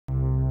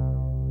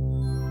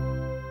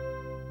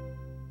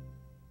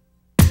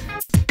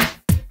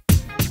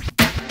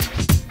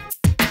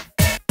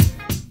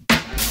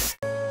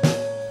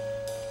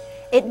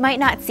It might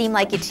not seem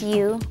like it to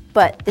you,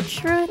 but the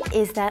truth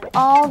is that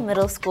all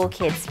middle school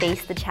kids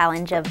face the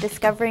challenge of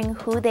discovering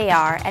who they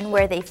are and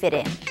where they fit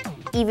in.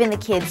 Even the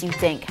kids you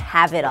think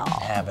have it all.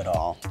 Have it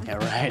all, yeah,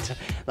 right.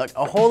 Look,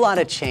 a whole lot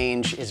of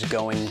change is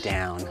going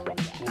down,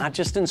 not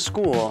just in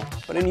school,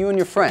 but in you and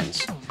your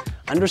friends.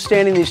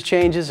 Understanding these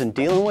changes and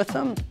dealing with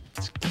them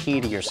is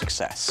key to your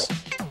success.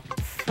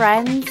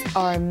 Friends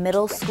are a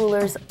middle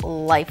schooler's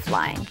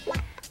lifeline.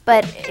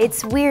 But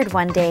it's weird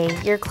one day,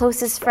 your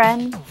closest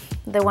friend,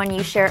 the one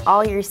you share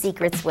all your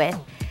secrets with,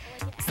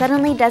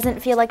 suddenly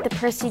doesn't feel like the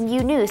person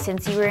you knew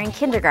since you were in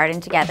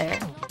kindergarten together.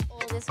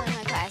 Oldest one in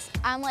my class.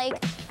 I'm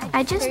like,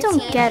 I just don't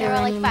get her they're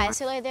like anymore. 5,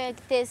 so like they're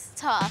like this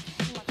tall.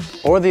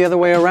 Or the other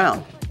way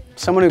around.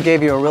 Someone who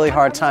gave you a really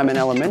hard time in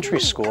elementary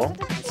school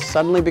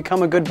suddenly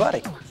become a good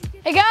buddy.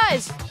 Hey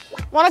guys,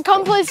 wanna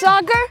come play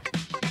soccer?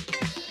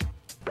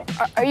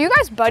 Are you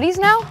guys buddies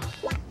now?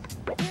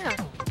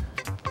 Yeah.